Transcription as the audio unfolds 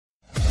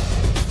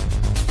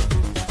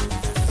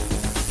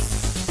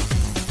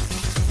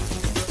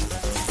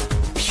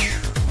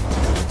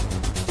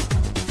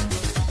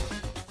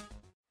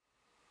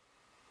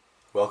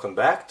Welcome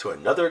back to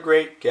another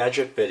great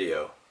gadget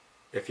video.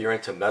 If you're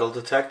into metal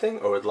detecting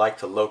or would like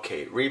to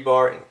locate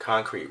rebar in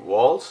concrete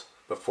walls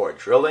before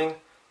drilling,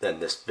 then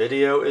this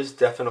video is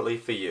definitely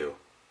for you.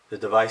 The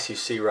device you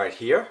see right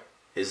here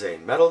is a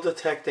metal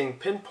detecting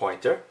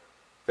pinpointer,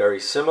 very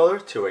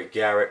similar to a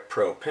Garrett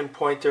Pro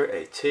Pinpointer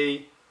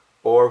AT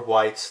or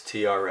White's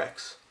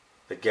TRX.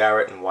 The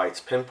Garrett and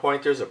White's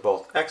pinpointers are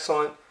both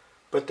excellent,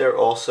 but they're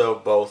also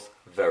both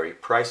very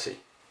pricey.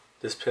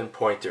 This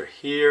pinpointer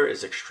here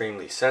is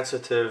extremely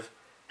sensitive,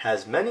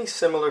 has many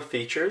similar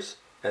features,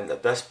 and the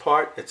best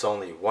part, it's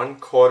only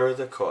 1/4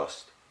 the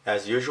cost.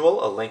 As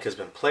usual, a link has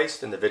been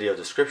placed in the video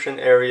description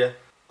area,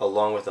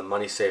 along with a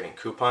money-saving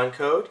coupon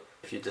code,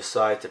 if you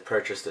decide to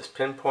purchase this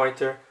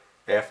pinpointer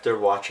after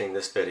watching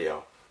this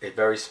video. A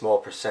very small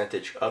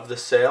percentage of the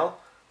sale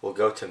will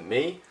go to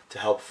me to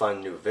help fund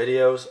new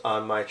videos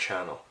on my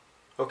channel.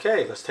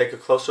 Okay, let's take a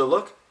closer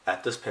look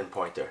at this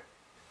pinpointer.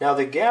 Now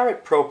the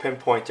Garrett Pro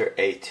Pinpointer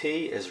AT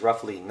is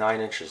roughly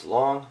 9 inches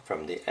long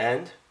from the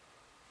end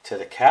to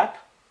the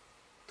cap.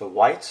 The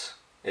White's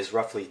is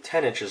roughly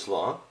 10 inches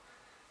long,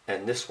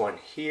 and this one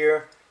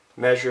here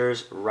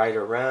measures right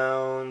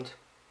around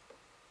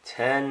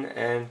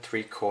 10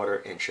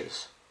 3/4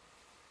 inches.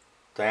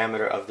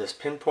 Diameter of this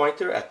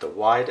pinpointer at the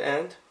wide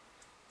end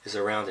is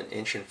around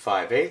 1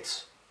 5/8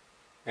 inches,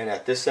 and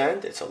at this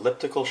end it's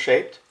elliptical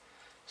shaped,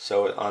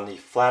 so on the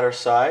flatter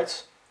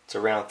sides it's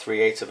around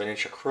 3/8 of an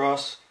inch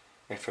across,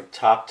 and from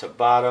top to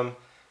bottom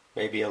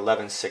maybe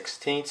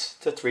 11/16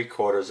 to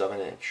 3/4 of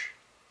an inch.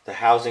 The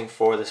housing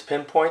for this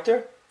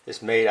pinpointer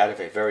is made out of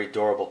a very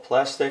durable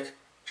plastic,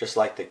 just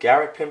like the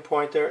Garrett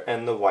pinpointer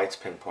and the White's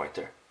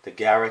pinpointer. The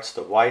Garrett's,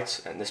 the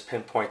White's, and this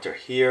pinpointer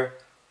here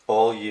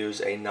all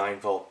use a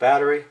 9-volt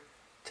battery.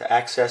 To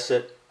access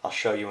it, I'll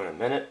show you in a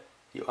minute.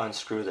 You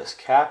unscrew this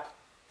cap,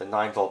 the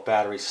 9-volt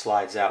battery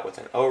slides out with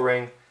an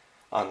O-ring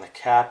on the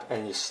cap,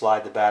 and you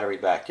slide the battery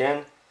back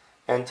in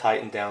and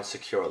tighten down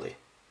securely.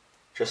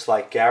 Just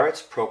like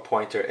Garrett's Pro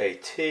Pointer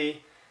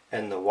AT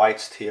and the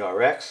White's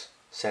TRX,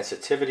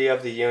 sensitivity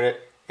of the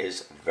unit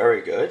is very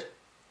good.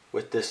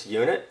 With this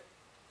unit,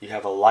 you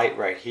have a light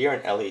right here,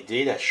 an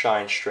LED that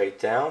shines straight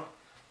down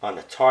on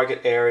the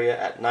target area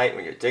at night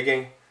when you're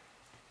digging.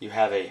 You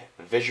have a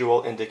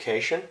visual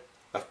indication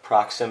of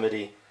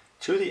proximity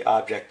to the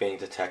object being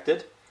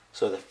detected,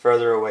 so the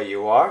further away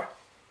you are,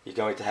 you're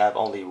going to have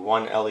only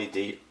one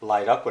LED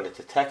light up when it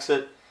detects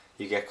it.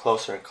 You get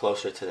closer and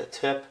closer to the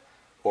tip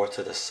or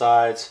to the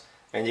sides,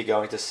 and you're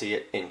going to see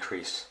it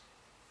increase.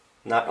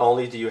 Not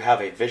only do you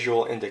have a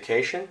visual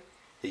indication,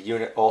 the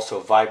unit also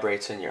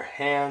vibrates in your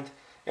hand,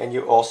 and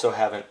you also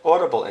have an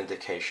audible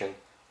indication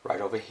right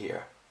over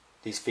here.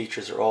 These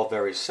features are all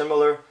very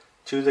similar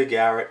to the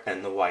Garrett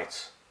and the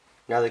White's.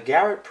 Now the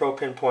Garrett Pro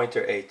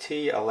Pinpointer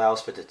AT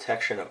allows for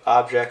detection of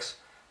objects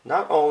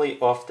not only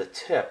off the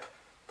tip,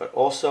 but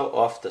also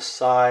off the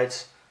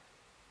sides,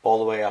 all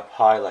the way up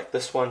high like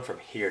this one from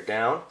here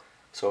down.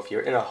 So if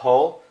you're in a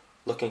hole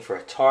looking for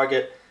a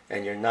target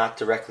and you're not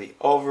directly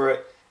over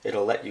it,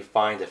 it'll let you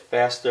find it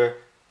faster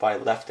by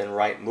left and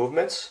right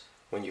movements.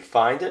 When you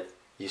find it,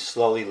 you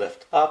slowly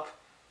lift up,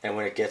 and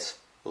when it gets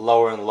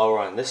lower and lower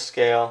on this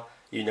scale,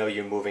 you know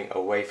you're moving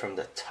away from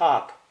the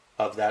top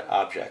of that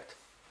object.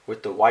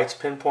 With the White's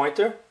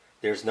pinpointer,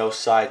 there's no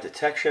side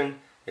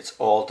detection, it's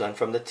all done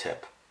from the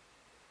tip.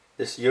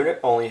 This unit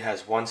only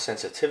has one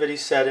sensitivity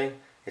setting,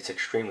 it's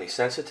extremely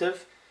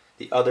sensitive.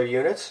 The other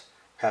units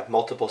have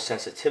multiple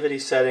sensitivity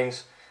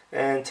settings,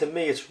 and to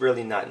me it's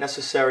really not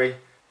necessary.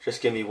 Just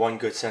give me one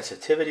good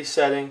sensitivity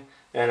setting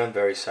and I'm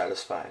very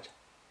satisfied.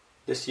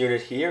 This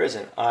unit here is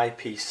an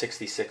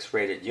IP66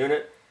 rated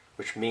unit,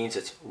 which means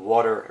it's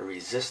water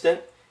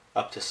resistant.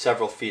 Up to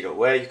several feet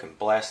away you can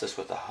blast this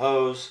with a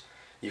hose,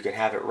 you can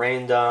have it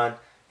rained on,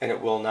 and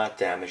it will not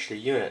damage the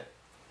unit.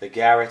 The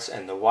Garrett's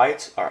and the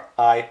White's are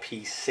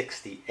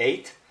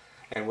IP68,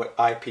 and what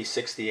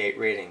IP68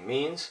 rating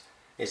means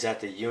is that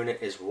the unit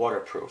is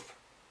waterproof.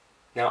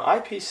 Now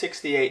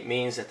IP68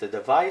 means that the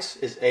device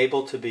is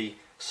able to be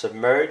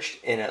submerged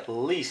in at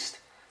least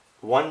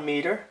 1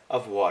 meter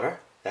of water,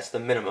 that's the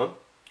minimum,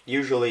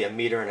 usually 1.5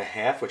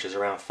 meters, which is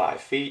around 5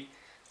 feet,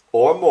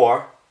 or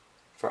more,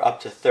 for up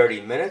to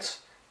 30 minutes,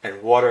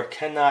 and water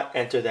cannot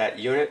enter that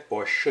unit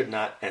or should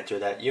not enter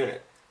that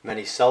unit.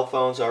 Many cell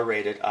phones are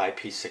rated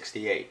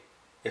IP68.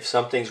 If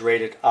something's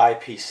rated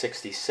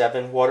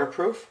IP67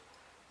 waterproof,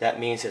 that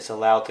means it's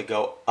allowed to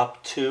go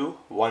up to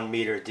 1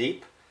 meter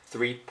deep,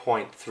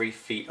 3.3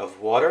 feet of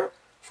water,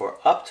 for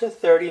up to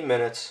 30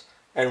 minutes,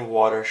 and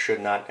water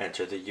should not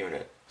enter the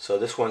unit. So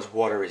this one's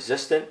water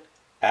resistant,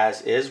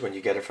 as is when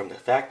you get it from the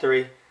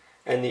factory,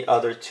 and the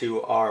other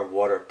two are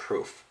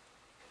waterproof.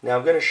 Now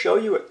I'm going to show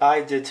you what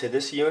I did to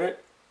this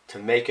unit to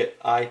make it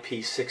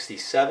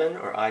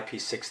IP67 or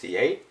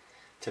IP68,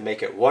 to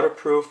make it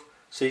waterproof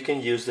so you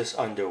can use this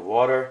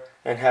underwater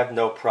and have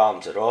no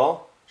problems at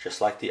all,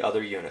 just like the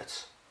other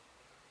units.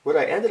 What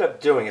I ended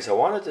up doing is I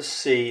wanted to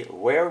see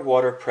where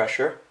water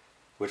pressure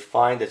would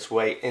find its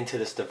way into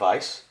this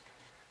device.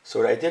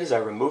 So what I did is I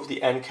removed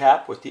the end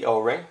cap with the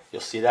O-ring.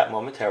 You'll see that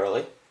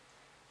momentarily.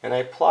 and I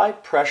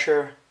applied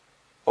pressure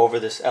over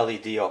this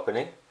LED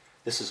opening.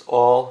 This is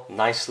all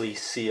nicely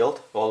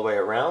sealed all the way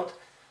around,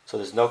 so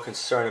there's no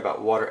concern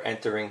about water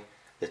entering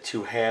the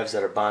two halves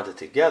that are bonded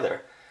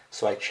together.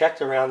 So I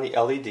checked around the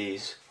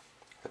LEDs,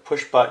 the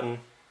push button,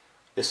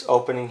 this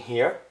opening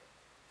here.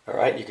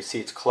 Alright, you can see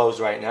it's closed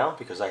right now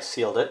because I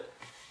sealed it,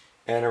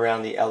 and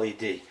around the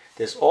LED.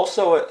 There's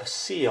also a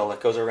seal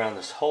that goes around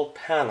this whole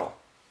panel.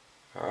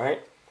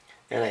 Alright,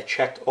 and I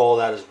checked all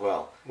that as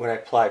well. When I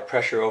applied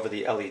pressure over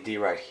the LED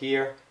right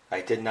here,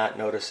 I did not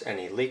notice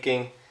any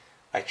leaking.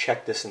 I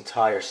checked this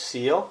entire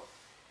seal,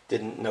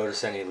 didn't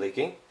notice any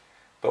leaking.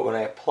 But when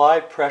I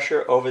applied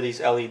pressure over these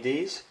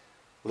LEDs,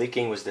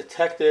 leaking was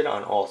detected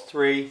on all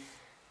three,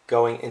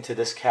 going into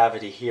this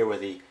cavity here where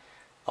the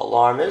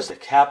alarm is. The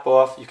cap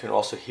off, you can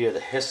also hear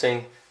the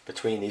hissing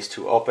between these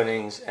two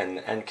openings and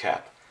the end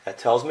cap. That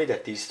tells me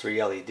that these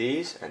three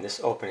LEDs and this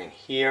opening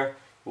here,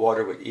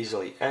 water would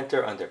easily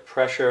enter under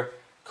pressure,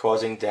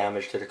 causing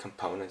damage to the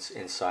components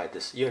inside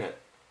this unit.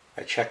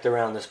 I checked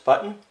around this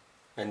button,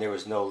 and there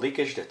was no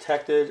leakage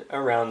detected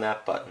around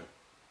that button.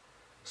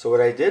 So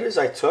what I did is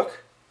I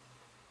took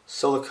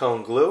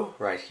silicone glue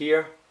right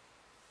here,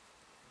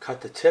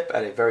 cut the tip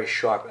at a very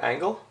sharp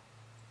angle,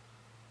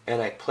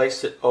 and I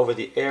placed it over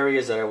the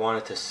areas that I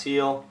wanted to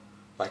seal,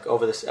 like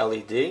over this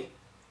LED,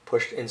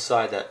 pushed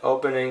inside that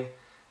opening,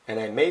 and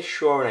I made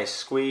sure when I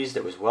squeezed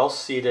it was well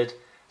seated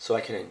so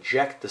I can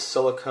inject the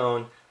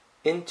silicone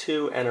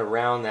into and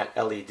around that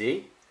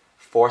LED,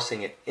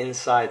 forcing it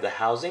inside the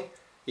housing.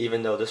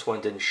 Even though this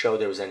one didn't show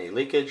there was any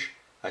leakage,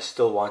 I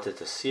still wanted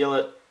to seal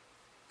it.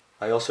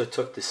 I also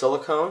took the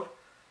silicone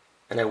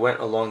and I went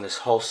along this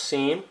whole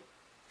seam,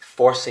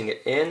 forcing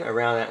it in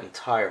around that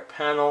entire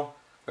panel,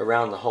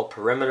 around the whole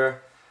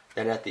perimeter,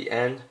 then at the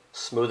end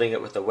smoothing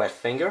it with a wet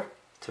finger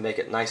to make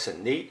it nice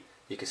and neat.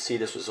 You can see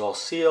this was all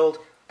sealed,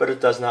 but it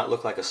does not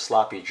look like a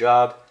sloppy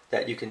job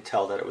that you can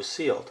tell that it was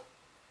sealed.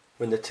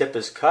 When the tip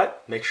is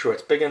cut, make sure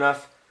it's big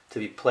enough to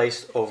be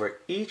placed over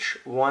each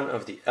one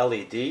of the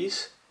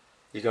LEDs.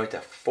 You're going to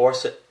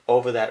force it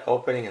over that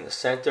opening in the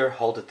center,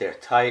 hold it there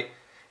tight,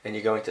 and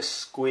you're going to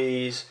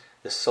squeeze.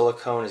 The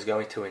silicone is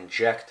going to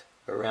inject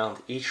around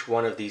each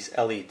one of these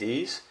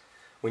LEDs.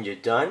 When you're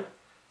done,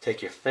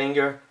 take your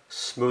finger,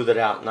 smooth it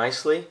out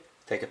nicely.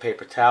 Take a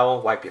paper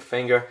towel, wipe your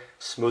finger,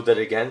 smooth it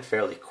again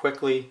fairly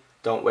quickly.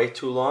 Don't wait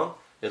too long.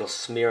 It'll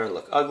smear and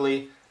look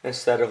ugly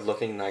instead of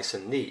looking nice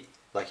and neat,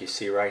 like you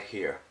see right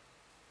here.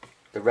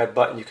 The red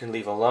button you can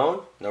leave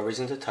alone, no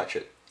reason to touch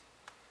it.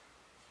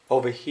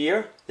 Over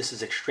here, this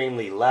is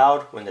extremely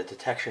loud when the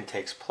detection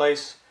takes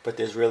place, but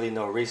there's really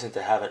no reason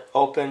to have it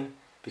open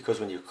because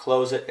when you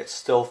close it, it's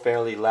still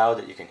fairly loud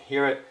that you can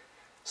hear it.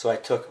 So I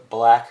took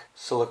black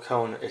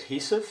silicone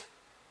adhesive,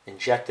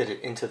 injected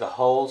it into the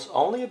holes,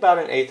 only about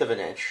 1/8 of an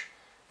inch,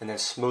 and then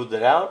smoothed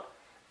it out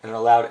and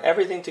allowed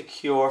everything to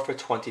cure for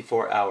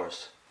 24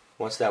 hours.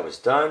 Once that was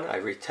done, I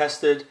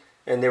retested,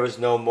 and there was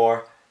no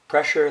more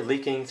pressure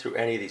leaking through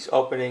any of these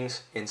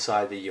openings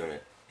inside the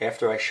unit.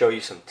 After I show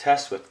you some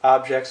tests with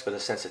objects for the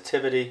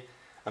sensitivity,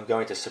 I'm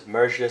going to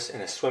submerge this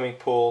in a swimming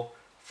pool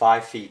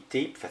 5 feet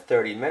deep for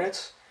 30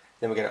 minutes.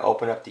 Then we're going to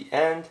open up the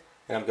end,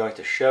 and I'm going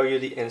to show you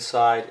the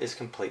inside is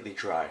completely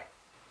dry.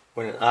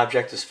 When an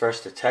object is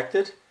first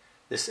detected,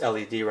 this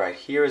LED right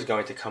here is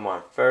going to come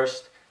on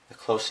first. The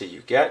closer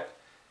you get,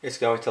 it's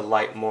going to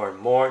light more and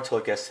more until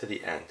it gets to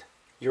the end.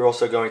 You're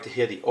also going to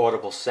hear the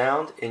audible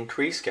sound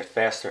increase, get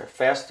faster and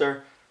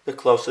faster, the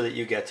closer that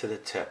you get to the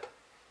tip.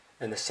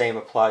 And the same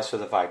applies for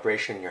the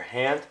vibration in your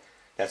hand.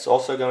 That's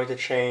also going to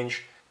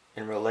change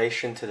in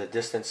relation to the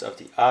distance of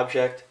the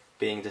object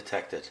being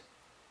detected.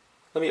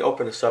 Let me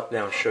open this up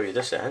now and show you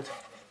this end.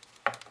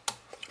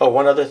 Oh,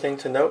 one other thing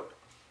to note.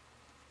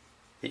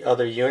 The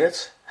other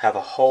units have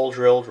a hole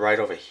drilled right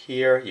over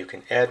here. You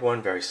can add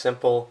one, very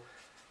simple.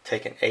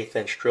 Take an 1/8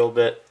 inch drill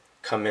bit,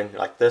 come in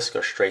like this,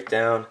 go straight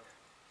down,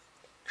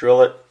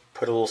 drill it,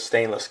 put a little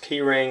stainless key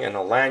ring and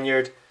a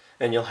lanyard,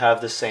 and you'll have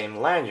the same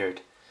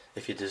lanyard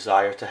if you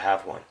desire to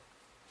have one.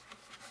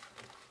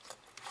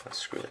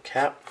 Unscrew the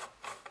cap.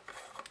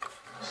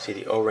 See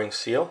the O-ring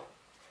seal.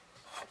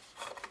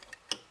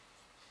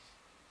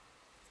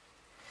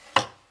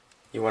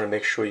 You want to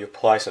make sure you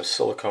apply some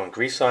silicone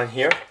grease on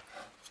here.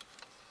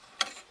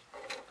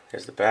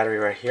 Here's the battery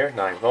right here,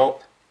 9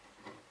 volt.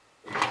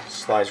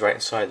 Slides right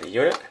inside the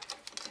unit.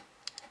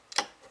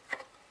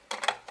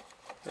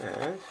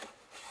 And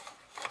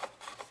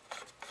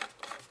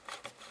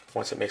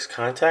once it makes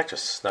contact,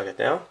 just snug it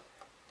down.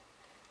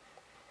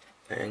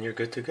 And you're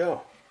good to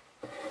go.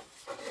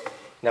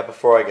 Now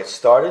before I get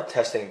started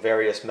testing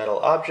various metal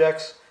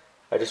objects,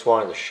 I just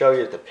wanted to show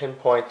you that the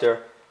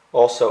Pinpointer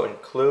also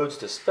includes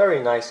this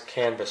very nice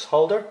canvas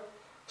holder.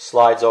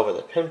 Slides over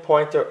the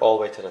Pinpointer all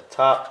the way to the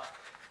top,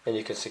 and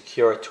you can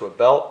secure it to a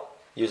belt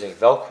using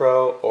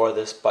Velcro or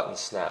this button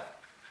snap.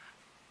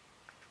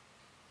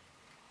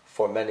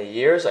 For many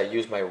years I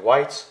used my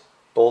White's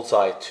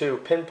Bullseye 2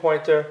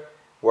 Pinpointer.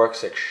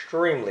 Works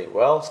extremely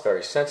well, it's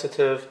very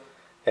sensitive,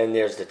 and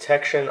there's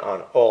detection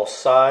on all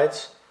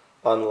sides,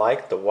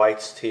 unlike the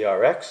White's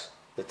TRX.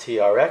 The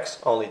TRX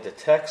only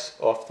detects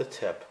off the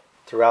tip.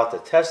 Throughout the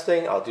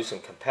testing, I'll do some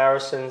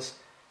comparisons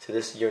to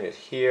this unit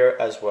here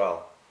as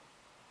well.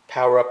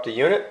 Power up the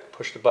unit,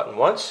 push the button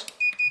once.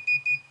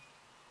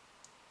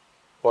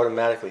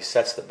 Automatically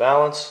sets the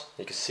balance.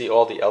 You can see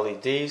all the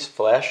LEDs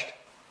flashed.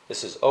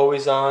 This is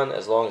always on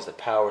as long as the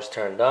power is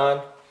turned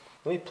on.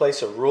 Let me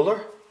place a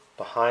ruler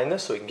behind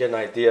this so we can get an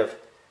idea of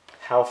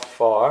how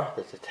far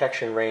the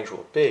detection range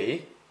will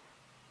be.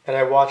 And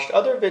I watched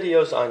other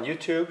videos on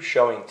YouTube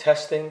showing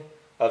testing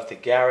of the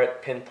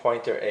Garrett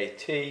Pinpointer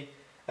AT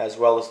as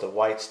well as the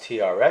White's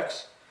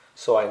TRX,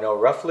 so I know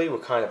roughly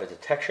what kind of a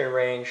detection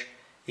range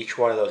each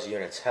one of those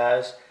units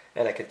has,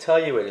 and I can tell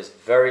you it is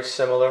very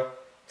similar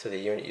to the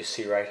unit you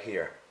see right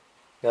here.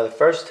 Now the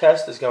first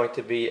test is going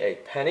to be a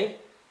penny.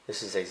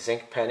 This is a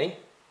zinc penny,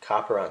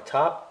 copper on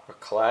top, or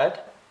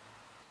clad,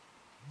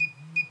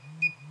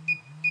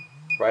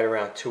 right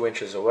around 2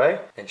 inches away.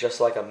 And just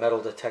like a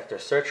metal detector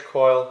search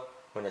coil,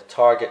 when the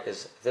target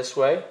is this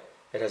way,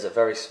 it has a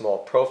very small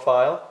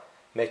profile,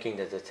 making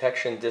the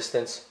detection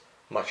distance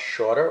much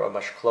shorter or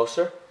much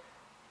closer.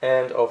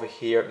 And over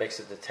here it makes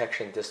the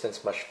detection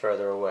distance much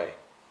further away,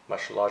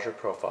 much larger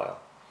profile.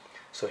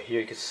 So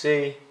here you can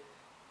see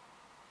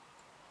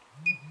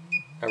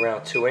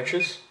around 2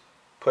 inches.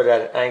 Put it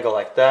at an angle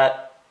like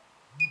that.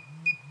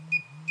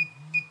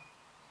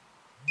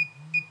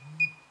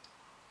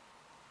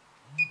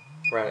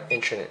 Around 1 1/8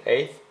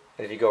 inches.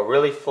 And if you go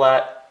really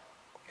flat,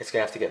 it's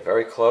going to have to get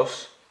very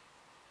close.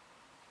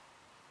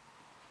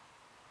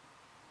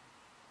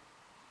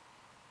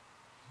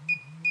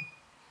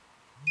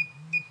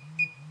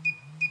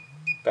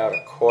 About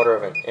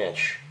 1/4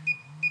 inch.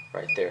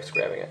 Right there, it's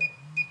grabbing it.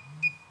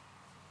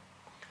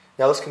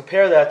 Now let's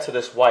compare that to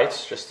this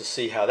White's just to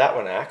see how that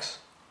one acts.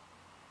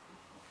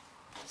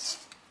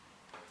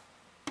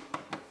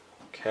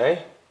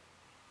 Okay.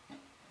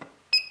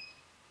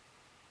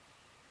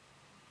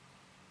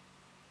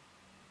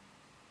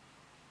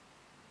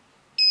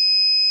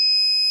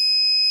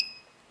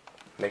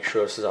 Make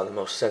sure this is on the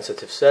most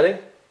sensitive setting.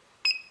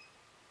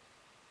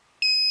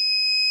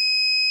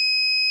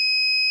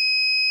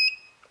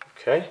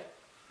 Okay,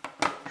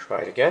 try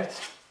it again.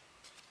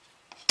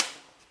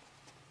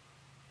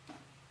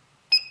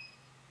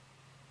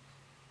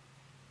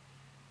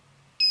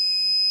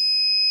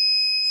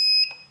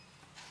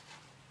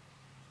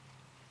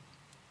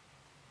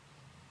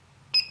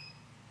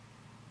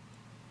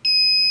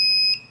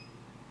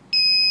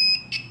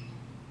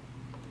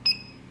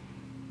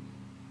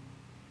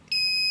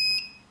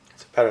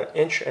 It's about 1.25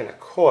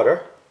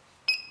 inches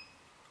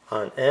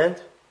on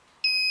end.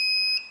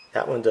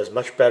 That one does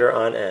much better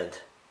on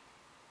end.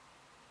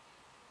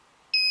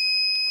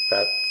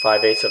 About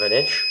 5/8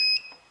 inch.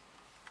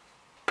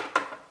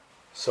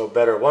 So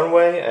better one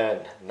way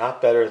and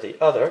not better the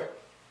other.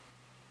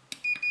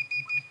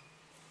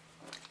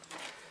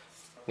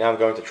 Now I'm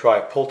going to try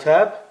a pull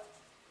tab.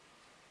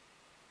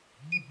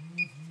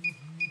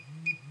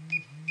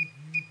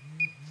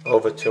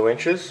 Over 2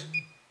 inches.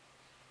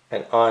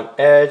 And on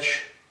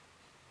edge,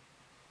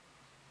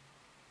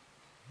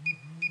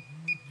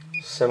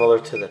 similar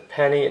to the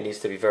penny, it needs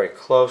to be very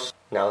close.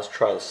 Now let's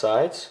try the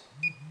sides.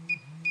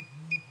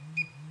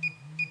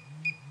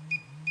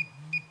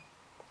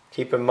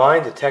 Keep in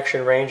mind,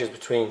 detection range is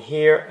between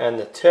here and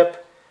the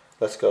tip.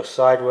 Let's go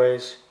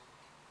sideways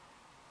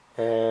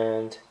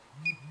and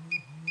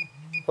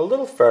a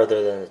little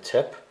further than the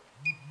tip.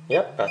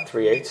 Yep, about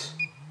 3/8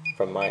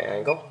 from my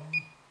angle.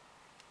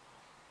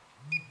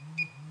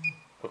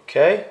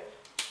 Okay,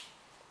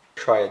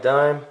 try a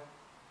dime.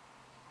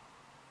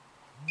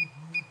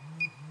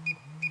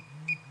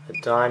 A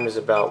dime is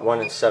about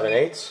 1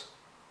 7/8,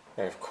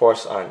 and of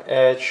course on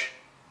edge,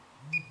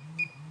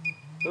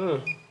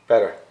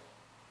 better.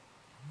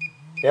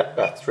 Yep,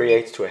 about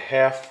 3/8 to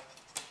 1/2.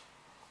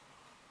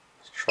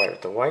 Let's try it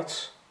with the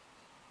Whites.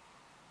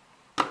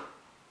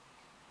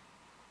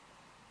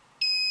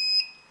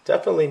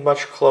 Definitely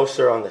much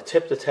closer on the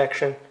tip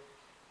detection.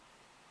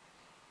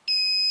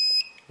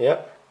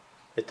 Yep,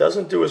 it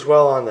doesn't do as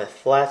well on the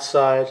flat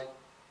side,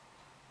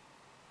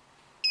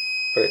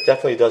 but it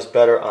definitely does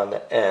better on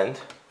the end.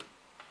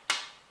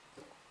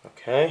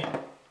 Okay.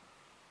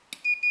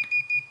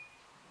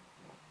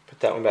 Put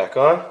that one back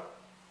on.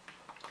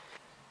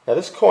 Now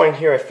this coin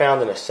here I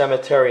found in a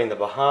cemetery in the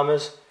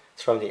Bahamas.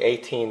 It's from the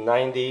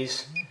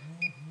 1890s.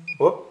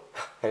 Whoop.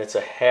 And it's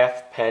a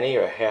half penny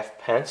or a half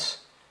pence.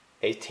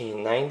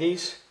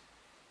 1890s.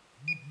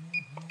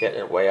 Getting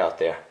it way out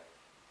there.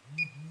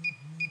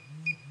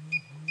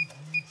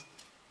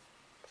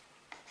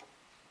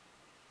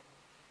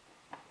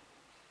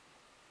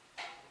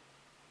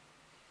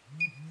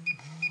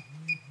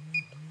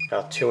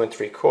 About 2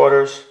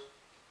 3/4.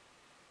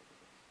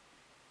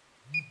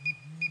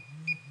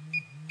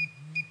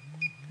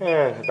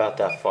 And about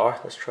that far.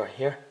 Let's try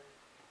here.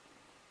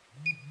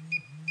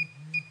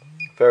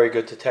 Very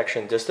good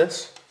detection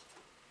distance.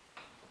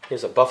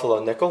 Here's a buffalo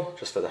nickel,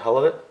 just for the hell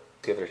of it.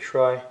 Give it a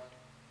try.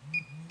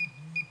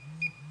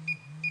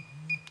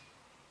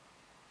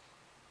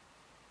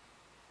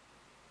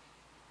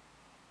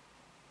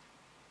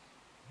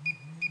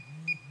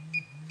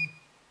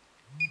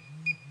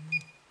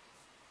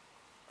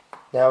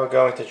 Now we're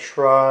going to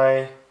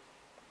try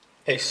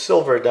a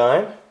silver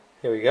dime.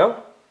 Here we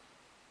go.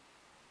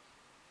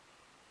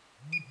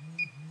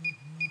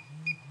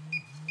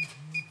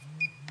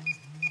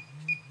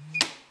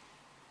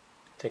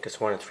 I think it's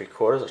 1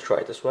 3/4. Let's try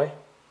it this way.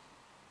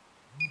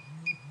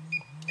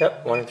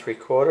 Yep, 1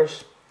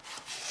 3/4.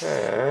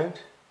 And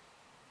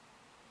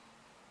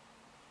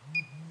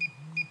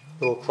a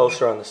little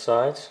closer on the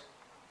sides.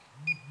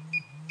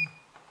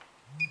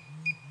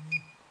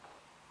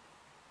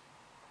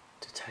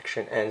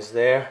 Detection ends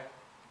there.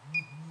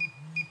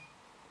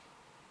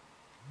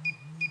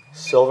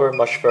 Silver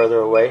much further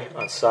away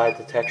on side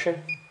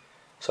detection.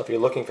 So if you're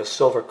looking for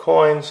silver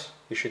coins,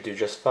 you should do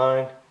just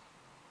fine.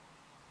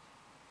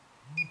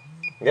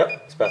 Yep,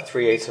 it's about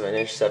 3/8 of an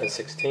inch,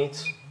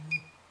 7/16.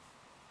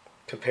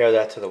 Compare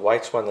that to the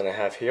whites one that I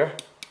have here.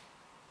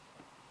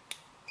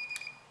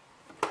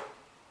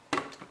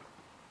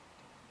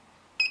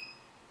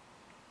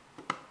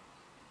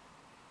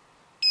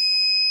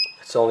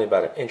 It's only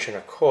about 1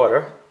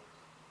 1/4.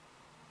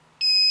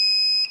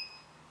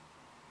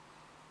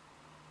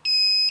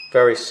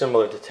 Very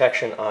similar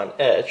detection on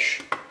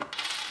edge.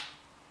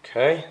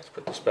 Okay, let's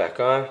put this back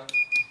on.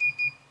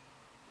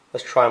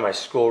 Let's try my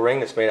school ring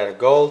that's made out of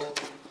gold.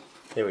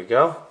 Here we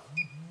go.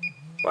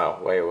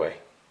 Wow, way away.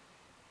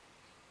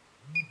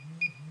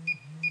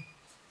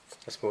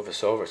 Let's move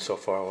this over, it's so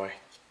far away.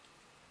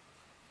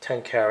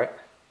 10 carat.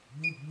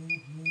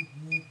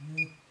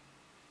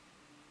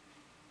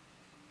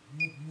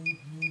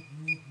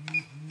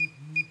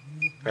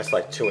 That's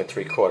like 2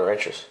 3/4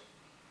 inches.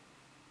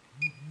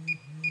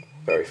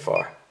 Very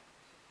far.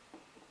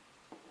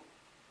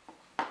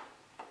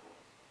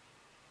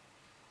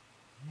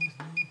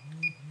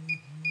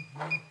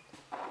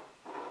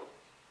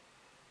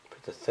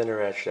 Put the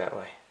thinner edge that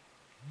way.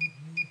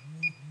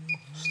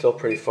 Still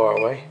pretty far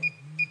away.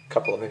 A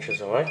couple of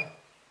inches away.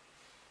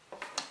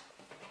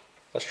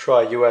 Let's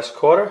try US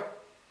quarter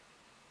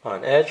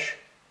on edge.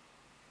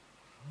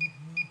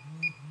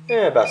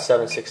 Yeah, about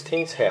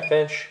 7/16, ½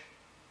 inch.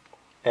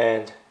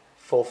 And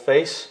full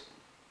face.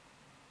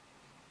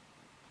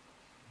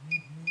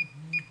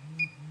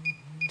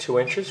 2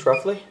 inches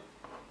roughly.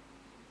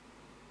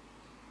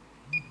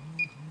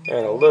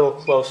 And a little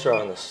closer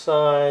on the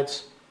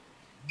sides.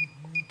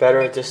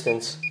 Better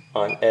distance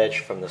on edge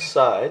from the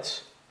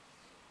sides.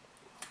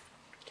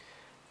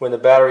 When the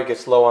battery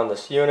gets low on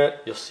this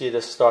unit, you'll see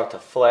this start to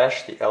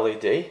flash, the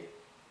LED,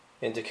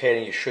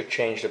 indicating you should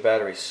change the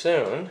battery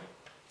soon.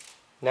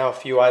 Now a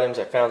few items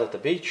I found at the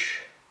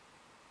beach.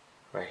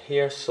 Right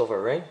here, silver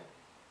ring.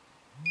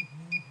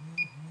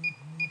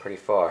 Pretty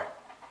far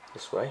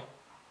this way.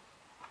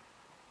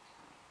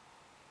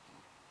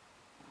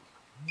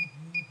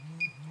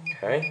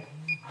 Okay.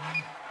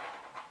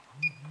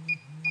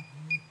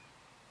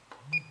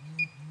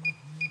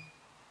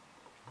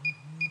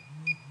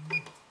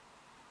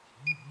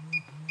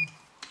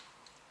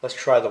 Let's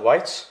try the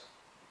whites.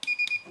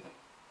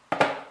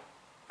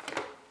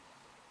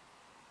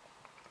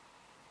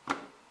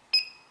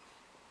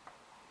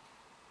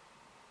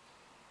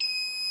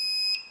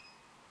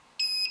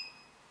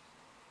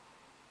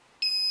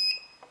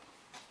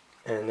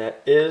 And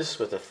that is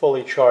with a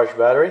fully charged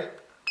battery.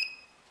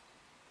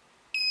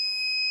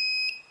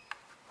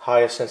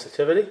 Highest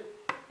sensitivity.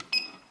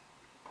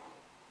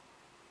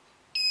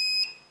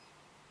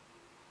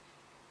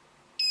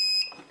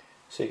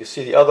 So you can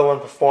see the other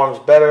one performs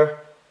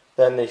better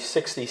than the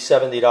 $60,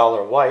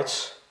 $70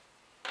 whites.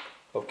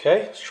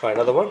 Okay, let's try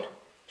another one.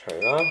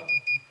 Turn it on.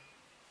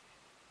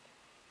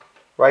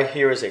 Right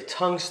here is a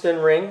tungsten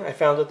ring I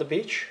found at the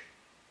beach.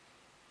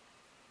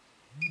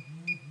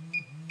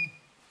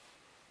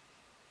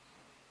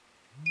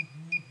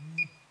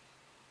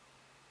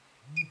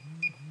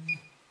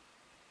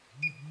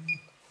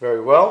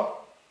 Very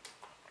well.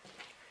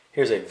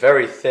 Here's a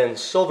very thin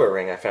silver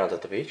ring I found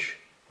at the beach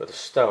with a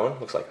stone.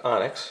 Looks like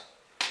onyx.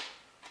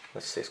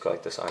 Let's see, it's got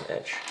like this on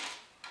edge.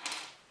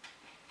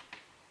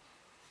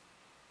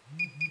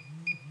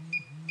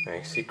 And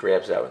you see it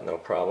grabs that with no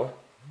problem.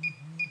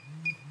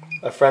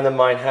 A friend of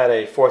mine had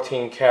a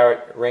 14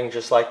 karat ring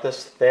just like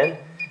this, thin,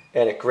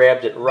 and it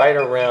grabbed it right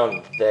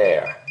around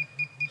there.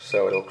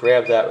 So it'll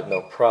grab that with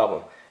no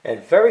problem.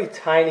 And very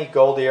tiny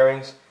gold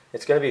earrings,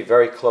 it's going to be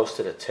very close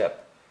to the tip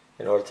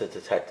in order to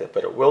detect it,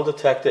 but it will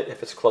detect it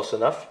if it's close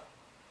enough.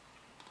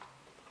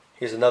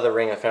 Here's another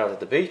ring I found at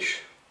the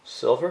beach.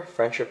 Silver,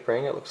 friendship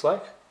ring it looks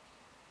like.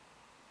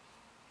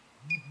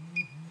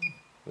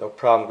 No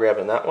problem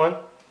grabbing that one.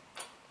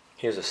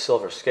 Here's a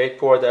silver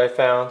skateboard that I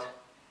found.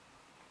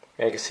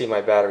 And you can see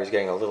my battery's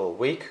getting a little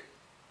weak.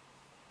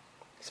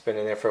 It's been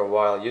in there for a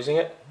while using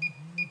it.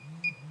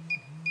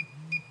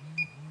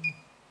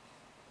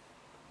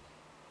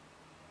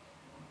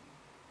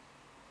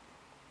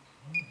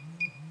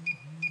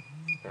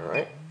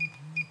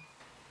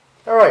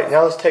 Alright,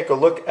 now let's take a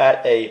look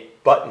at a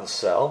button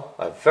cell,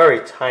 a very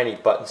tiny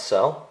button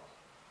cell.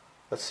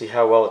 Let's see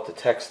how well it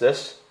detects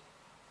this.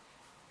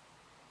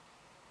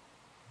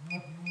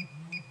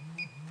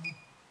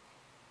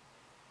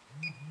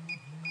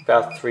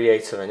 About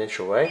 3/8 of an inch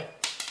away.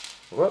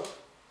 Whoop.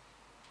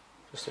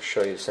 just to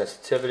show you the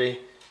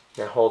sensitivity.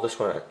 Now hold this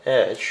one on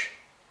edge.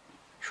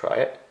 Try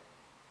it.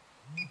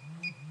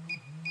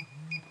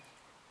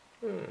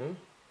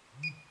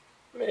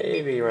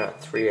 Maybe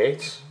around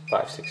 3/8,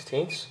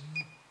 5/16.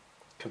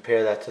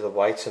 Compare that to the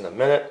whites in a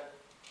minute.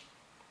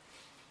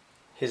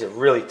 Here's a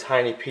really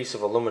tiny piece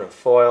of aluminum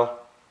foil,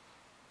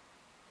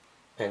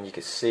 and you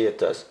can see it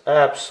does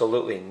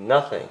absolutely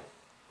nothing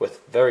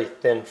with very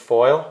thin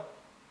foil,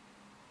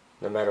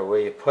 no matter where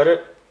you put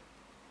it.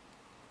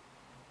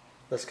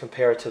 Let's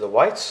compare it to the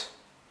whites.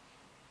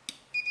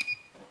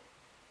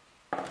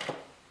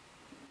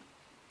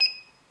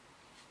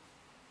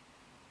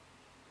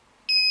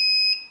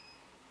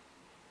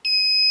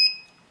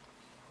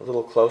 A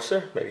little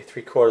closer, maybe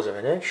 3/4 of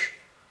an inch.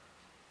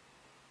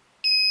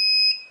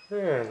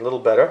 And a little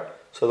better.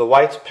 So the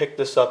whites picked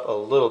this up a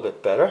little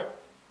bit better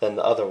than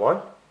the other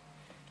one.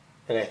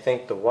 And I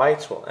think the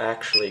whites will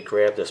actually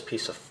grab this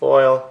piece of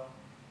foil.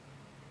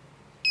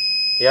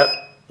 Yep,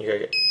 you gotta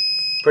get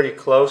pretty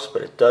close,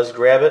 but it does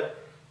grab it.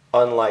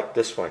 Unlike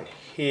this one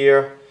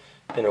here.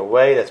 In a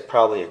way, that's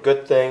probably a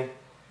good thing.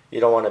 You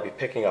don't want to be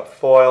picking up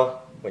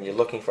foil when you're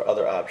looking for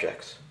other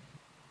objects.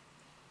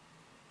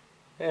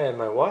 And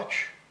my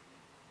watch.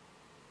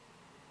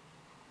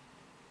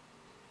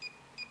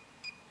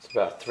 It's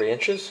about 3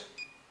 inches.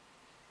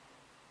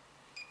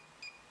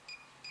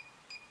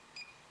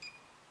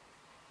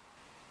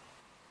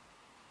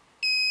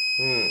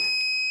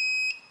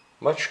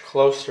 Much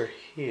closer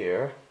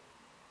here.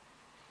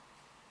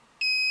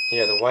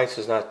 Yeah, the whites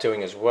is not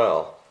doing as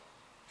well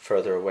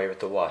further away with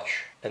the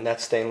watch. And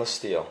that's stainless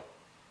steel.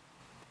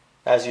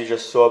 As you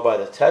just saw by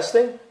the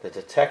testing, the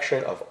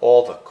detection of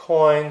all the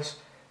coins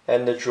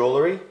and the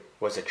jewelry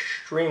was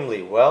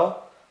extremely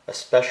well,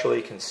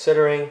 especially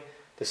considering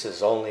this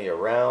is only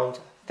around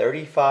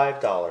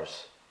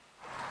 $35.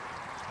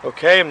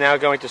 Okay, I'm now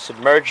going to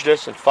submerge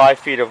this in 5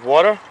 feet of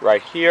water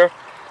right here.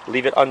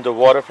 Leave it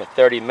underwater for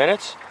 30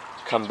 minutes.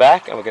 Come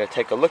back and we're going to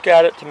take a look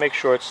at it to make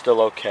sure it's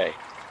still okay.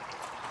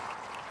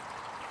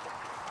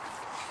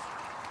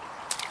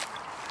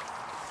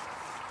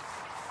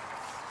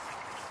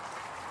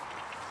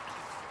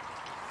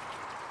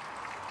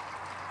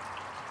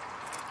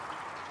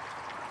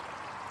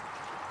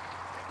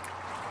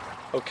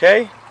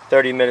 Okay,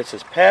 30 minutes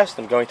has passed.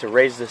 I'm going to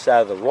raise this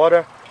out of the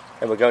water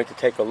and we're going to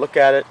take a look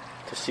at it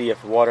to see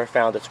if water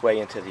found its way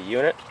into the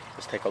unit.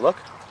 Let's take a look.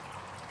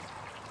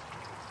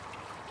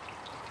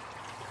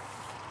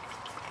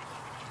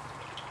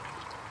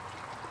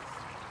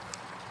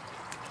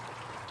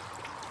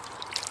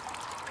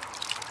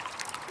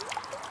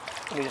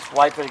 Let me just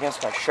wipe it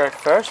against my shirt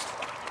first.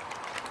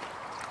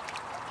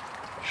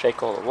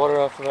 Shake all the water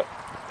off of it.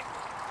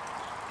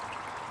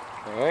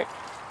 Alright,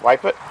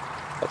 wipe it.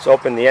 Let's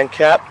open the end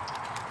cap.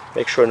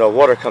 Make sure no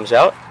water comes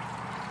out.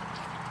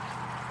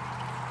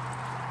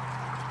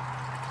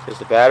 Here's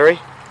the battery.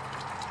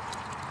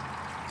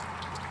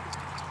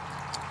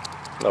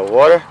 No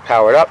water,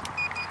 powered up.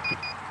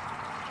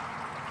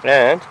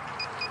 And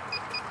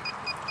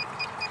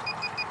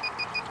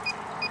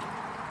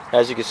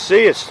as you can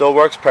see, it still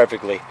works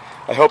perfectly.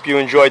 I hope you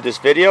enjoyed this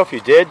video. If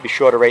you did, be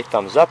sure to rate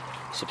thumbs up,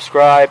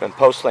 subscribe, and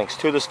post links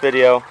to this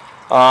video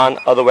on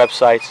other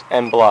websites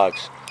and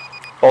blogs.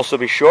 Also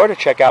be sure to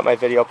check out my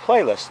video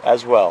playlist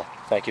as well.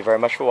 Thank you very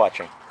much for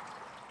watching.